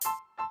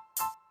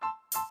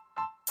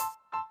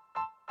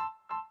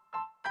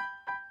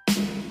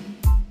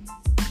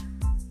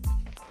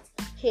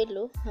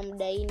Hello, I'm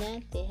Diana,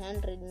 the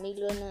 100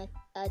 million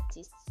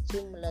artist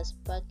stimulus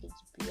package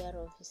PR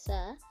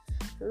officer,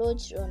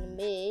 launched on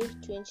May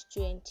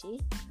 2020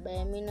 by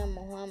Amina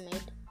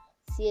Mohammed,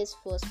 CS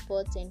for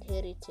Sports and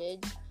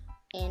Heritage,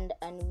 and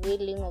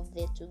unveiling of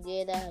the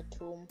Together at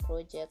Home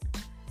project.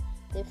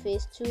 The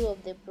phase 2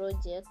 of the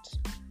project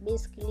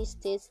basically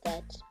states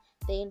that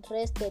the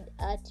interested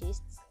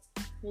artists,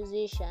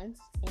 musicians,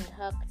 and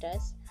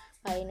actors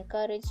are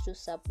encouraged to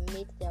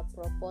submit their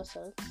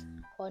proposals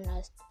on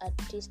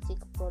artistic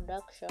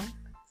production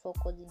for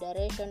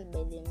consideration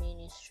by the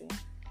ministry.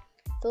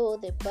 Though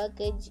the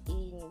package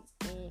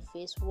in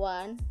phase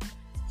 1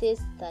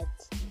 states that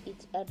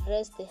it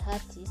addresses the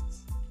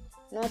artists,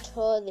 not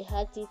all the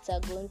artists are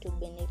going to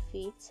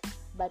benefit,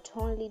 but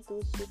only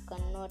those who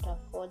cannot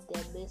afford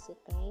their basic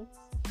needs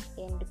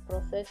and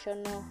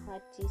professional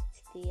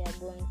artists they are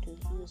going to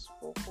use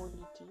for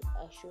quality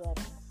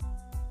assurance.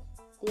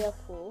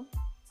 Therefore,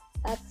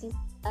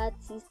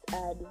 artists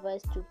are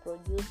advised to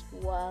produce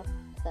work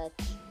that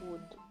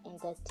would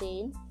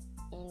entertain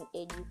and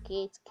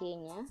educate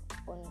Kenya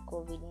on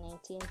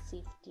COVID-19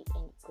 safety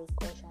and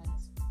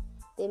precautions.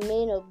 The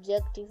main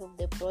objective of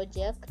the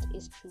project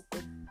is to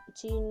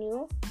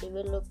continue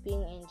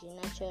developing and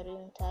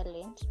nurturing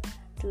talent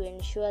to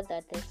ensure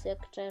that the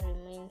sector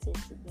remains a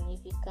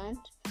significant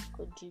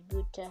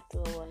contributor to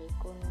our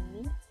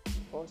economy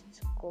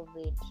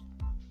post-COVID.